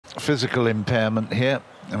physical impairment here.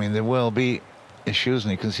 I mean, there will be issues,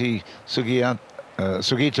 and you can see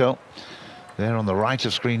Sugito there on the right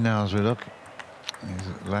of screen now as we look.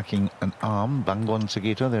 He's lacking an arm. Bangwon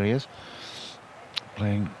Sugito, there he is,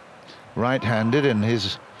 playing right-handed, and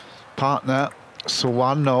his partner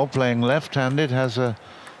Suwano, playing left-handed, has a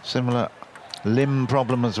similar limb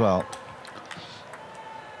problem as well.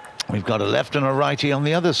 We've got a left and a righty on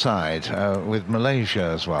the other side with Malaysia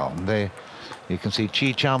as well. You can see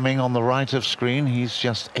Chi Chao-ming on the right of screen. He's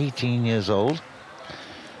just 18 years old.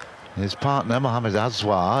 His partner, Mohamed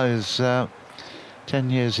Azwar, is 10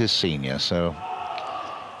 years his senior. So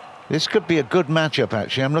this could be a good matchup,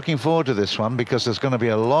 actually. I'm looking forward to this one because there's going to be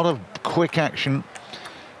a lot of quick action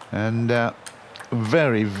and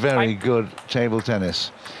very, very good table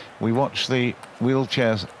tennis. We watched the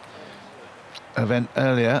wheelchairs event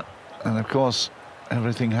earlier, and of course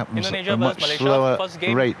everything happens at a much slower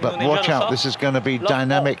rate, but watch out, this is going to be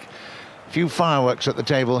dynamic. Few fireworks at the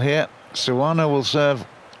table here. Suwano will serve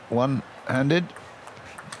one-handed.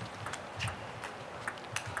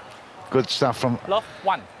 Good stuff from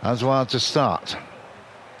Azwar to start.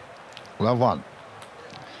 Love one.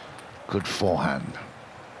 Good forehand.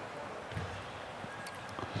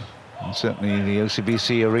 And certainly the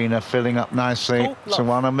OCBC arena filling up nicely.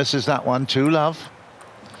 Suwano misses that one. 2-love.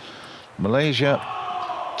 Malaysia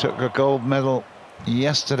took a gold medal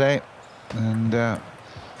yesterday, and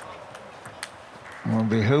we'll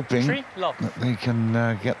be hoping that they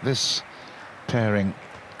can get this pairing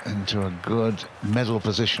into a good medal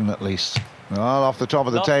position at least. Well, off the top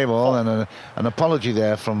of the table, and an apology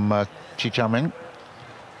there from Chi Chao-ming.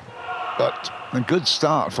 But a good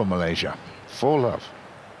start for Malaysia. 4-love.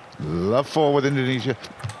 Love 4 with Indonesia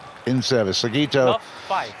in service. Sugito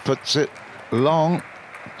puts it long.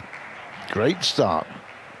 Great start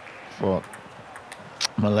for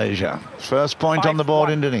Malaysia. First point on the board,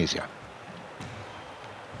 Indonesia.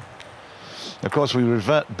 Of course, we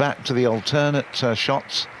revert back to the alternate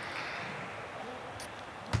shots.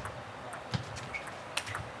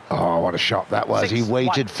 Oh, what a shot that was. He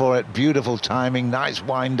waited for it. Beautiful timing, nice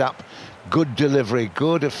wind up, good delivery,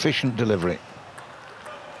 good efficient delivery.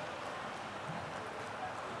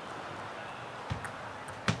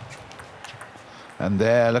 And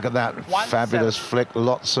there, look at that, fabulous flick.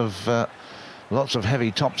 Lots of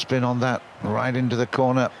heavy topspin on that, right into the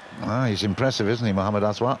corner. Ah, he's impressive, isn't he, Mohamed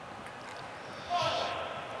Azwar?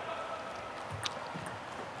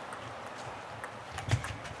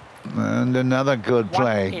 And another good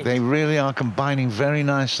play. They really are combining very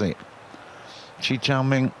nicely. Chi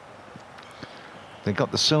Chao-ming, they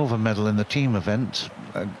got the silver medal in the team event.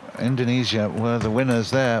 Indonesia were the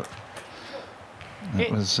winners there.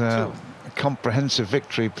 It was a comprehensive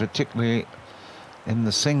victory, particularly in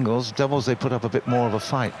the singles. Doubles, they put up a bit more of a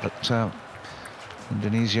fight, but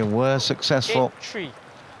Indonesia were successful.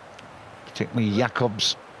 Particularly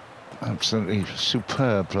Jacobs, absolutely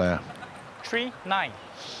superb player. 3-9.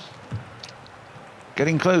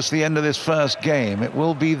 Getting close to the end of this first game. It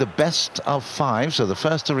will be the best of 5, so the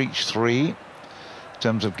first to reach 3 in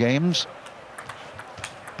terms of games.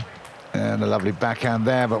 And a lovely backhand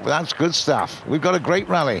there, but that's good stuff. We've got a great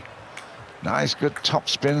rally. Nice, good top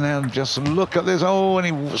spin there. And just look at this. Oh,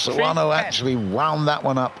 and Suwano actually wound that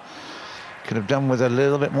one up. Could have done with a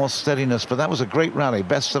little bit more steadiness, but that was a great rally.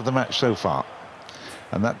 Best of the match so far.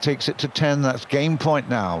 And that takes it to 10. That's game point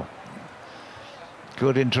now.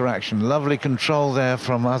 Good interaction. Lovely control there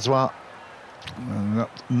from Azwar.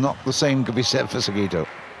 Not the same could be said for Sugito.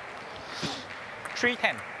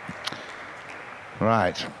 3-10.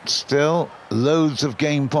 Right. Still loads of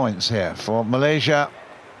game points here for Malaysia.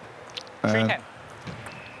 3-10.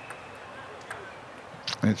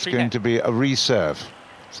 It's going to be a reserve.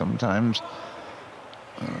 Sometimes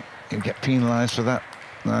you get penalised for that.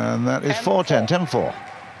 And that is 4-10, 10-4.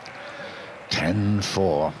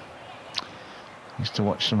 10-4. Used to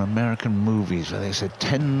watch some American movies where they said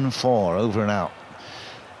 10-4 over and out.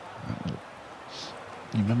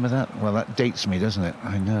 You remember that? Well, that dates me, doesn't it?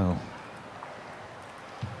 I know.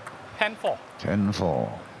 10-4.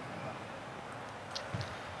 10-4.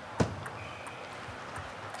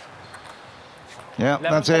 Yeah,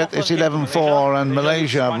 that's it. It's 11-4, and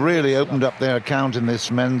Malaysia really opened up their account in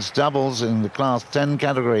this men's doubles in the Class 10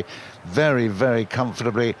 category very, very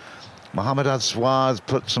comfortably. Mohamed Azwar has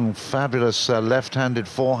put some fabulous left-handed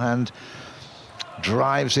forehand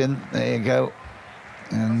drives in. There you go.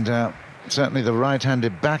 And certainly the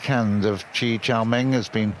right-handed backhand of Chi Chao-ming has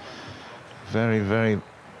been very, very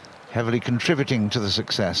heavily contributing to the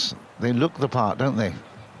success. They look the part, don't they?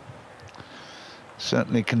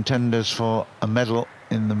 Certainly contenders for a medal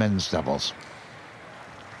in the men's doubles.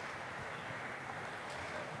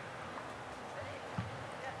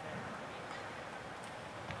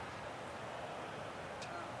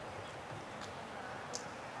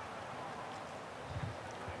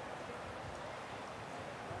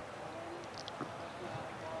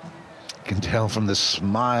 can tell from the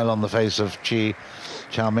smile on the face of Chi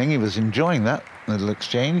Chao-ming. He was enjoying that little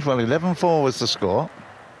exchange. Well, 11-4 was the score.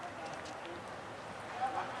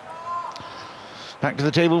 Back to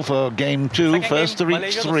the table for game two. Second First game, to reach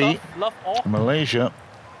Malaysia to three. serve, love all. Malaysia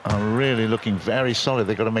are really looking very solid.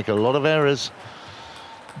 They've got to make a lot of errors.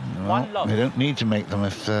 Well, One love. they don't need to make them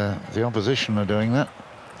if the opposition are doing that.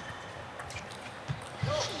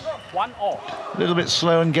 1-all. A little bit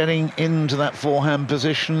slow in getting into that forehand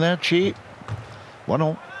position there, Chi.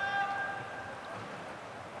 1-all.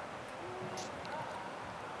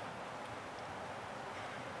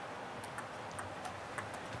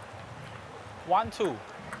 One, two.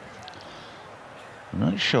 I'm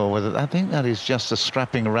not sure whether... I think that is just a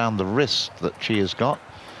strapping around the wrist that Chi has got.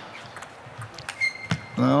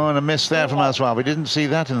 Oh, and a miss there from Aswal. We didn't see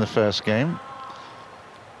that in the first game.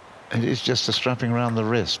 It is just a strapping around the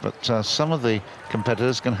wrist, but some of the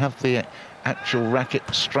competitors can have the actual racket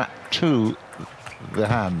strapped to the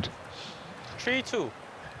hand. 3-2.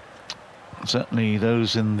 Certainly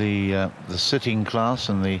those in the sitting class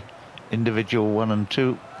and the individual 1 and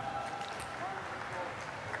 2.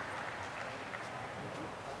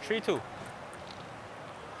 3-2.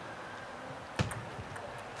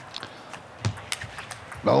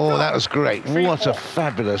 Oh, that was great. What a 3-4.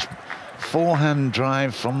 fabulous forehand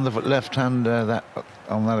drive from the left hand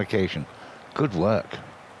on that occasion. Good work.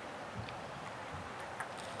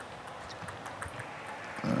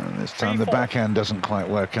 This time the 3-4. backhand doesn't quite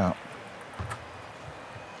work out.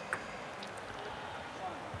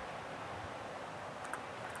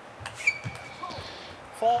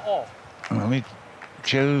 All. Well, he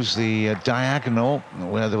chose the diagonal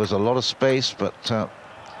where there was a lot of space, but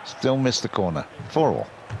still missed the corner. 4-all.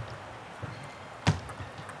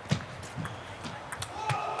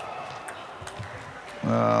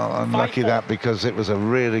 Well, unlucky 5-4. that, because it was a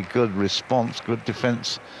really good response, good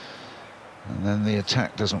defense, and then the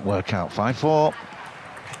attack doesn't work out. 5-4.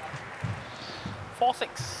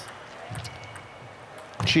 4-6.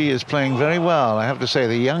 Chi is playing very well, I have to say.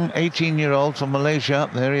 The young 18-year-old from Malaysia,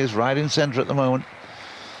 there he is, right in centre at the moment.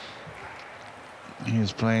 He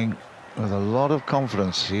is playing with a lot of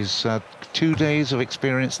confidence. He's 2 days of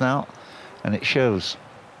experience now, and it shows.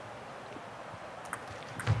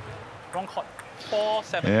 Wrong court.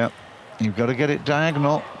 4-7. Yeah, you've got to get it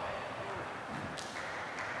diagonal.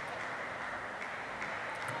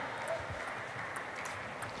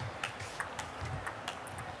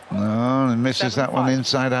 No, he misses that one 7-5.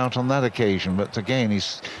 inside out on that occasion, but again,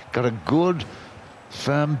 he's got a good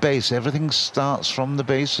firm base. Everything starts from the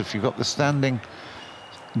base. If you've got the standing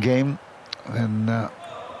game, then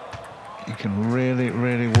you can really,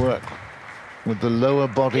 really work with the lower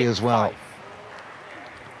body as well. 8-5.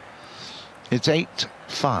 It's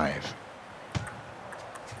 8-5.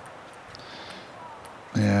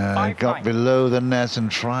 Yeah, 5-9. got below the net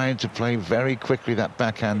and tried to play very quickly that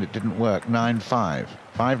backhand. It didn't work. 9-5.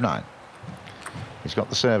 5-9. He's got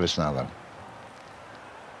the service now, then.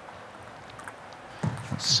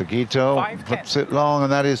 Sagito 5-10. puts it long,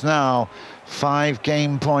 and that is now 5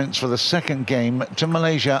 game points for the second game to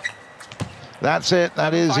Malaysia. That's it.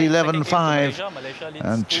 That is 11-5.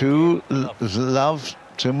 And 2 love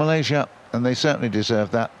to Malaysia. And they certainly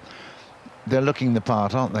deserve that. They're looking the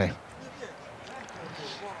part, aren't they?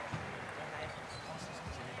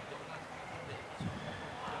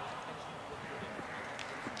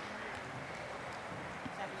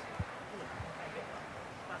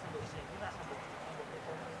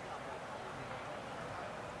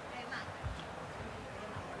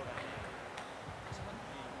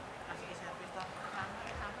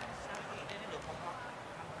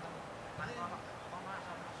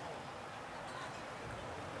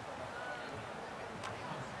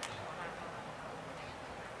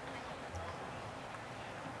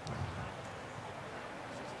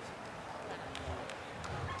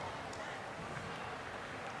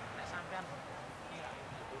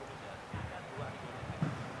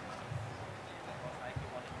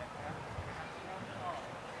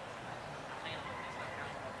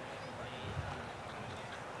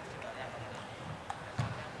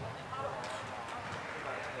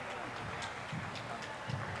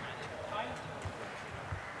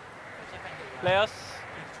 Players.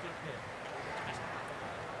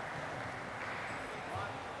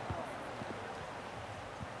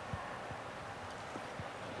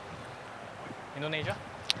 Indonesia.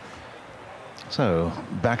 So,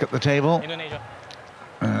 back at the table. Indonesia.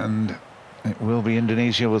 And it will be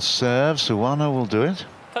Indonesia will serve. Suwano will do it.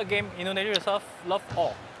 Third game, Indonesia reserve, love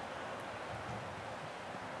all.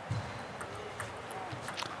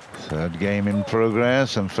 Third game in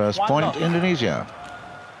progress, and first 1 point, love. Indonesia.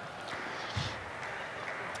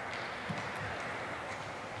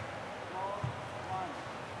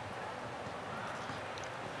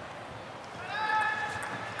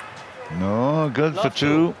 Oh, good for Love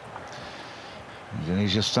two.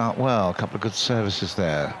 Indonesia start well. A couple of good services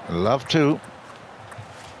there. Love two.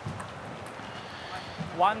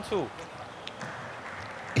 1-2.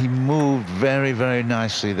 He moved very, very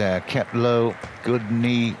nicely there. Kept low, good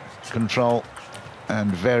knee control,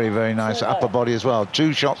 and very, very nice upper body as well.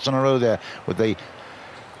 Two shots in a row there with the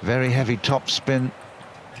very heavy top spin.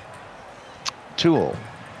 2-all.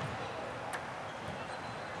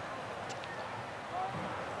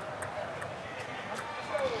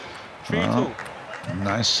 3-2.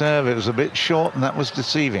 Nice serve. It was a bit short, and that was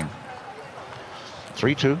deceiving.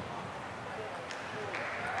 3-2.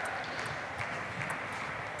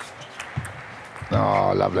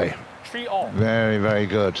 Oh, lovely. 3-all. Very, very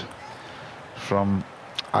good from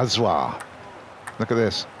Azwar. Look at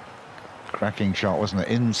this. Cracking shot, wasn't it?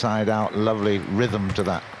 Inside out, lovely rhythm to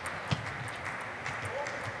that.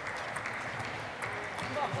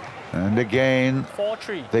 And again,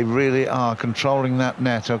 4-3. they really are controlling that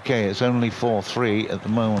net. Okay, it's only 4-3 at the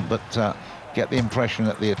moment, but get the impression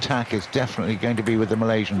that the attack is definitely going to be with the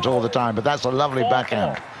Malaysians all the time. But that's a lovely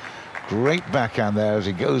backhand. Great backhand there as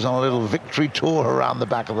he goes on a little victory tour around the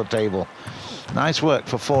back of the table. Nice work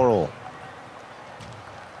for 4-all.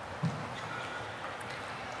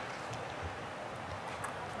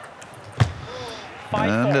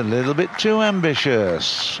 And a little bit too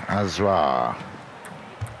ambitious, Azwar.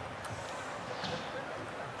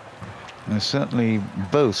 They're certainly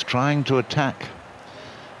both trying to attack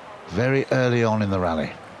very early on in the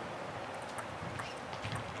rally.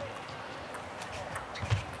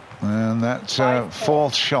 And that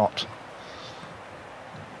fourth shot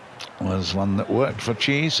was one that worked for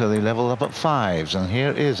Chi, so they leveled up at 5s. And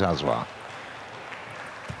here is Azwar.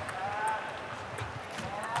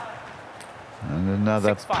 And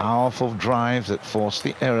another powerful drive that forced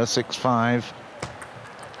the error. 6-5.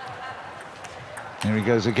 Here he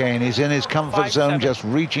goes again. He's in his comfort zone, just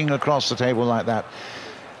reaching across the table like that.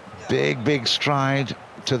 Big, big stride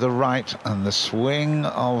to the right, and the swing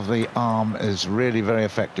of the arm is really very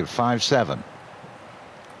effective. 5-7.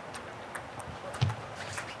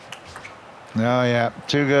 Oh, yeah,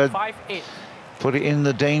 too good. 5-8. Put it in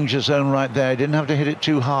the danger zone right there. Didn't have to hit it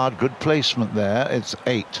too hard. Good placement there. It's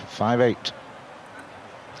 8. 5-8.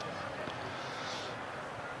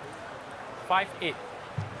 5-8.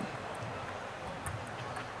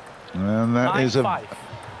 And that is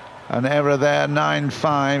an error there.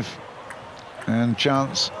 9-5. And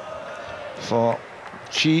chance for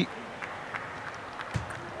Chi.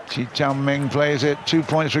 Chi Chao-ming plays it. 2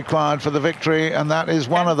 points required for the victory, and that is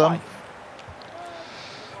one of them.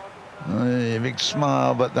 A big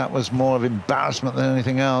smile, but that was more of embarrassment than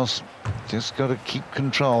anything else. Just got to keep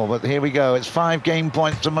control. But here we go. It's 5 game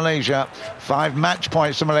points to Malaysia, 5 match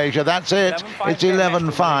points to Malaysia. That's it. It's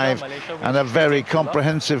 11-5, and a very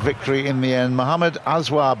comprehensive victory in the end. Muhammad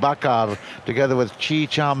Azwar Bakar, together with Chi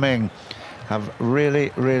Chao-ming, have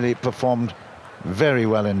really, really performed very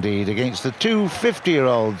well indeed against the two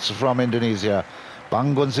 50-year-olds from Indonesia,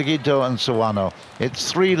 Banggun Segito and Suwano.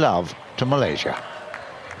 It's 3-love to Malaysia.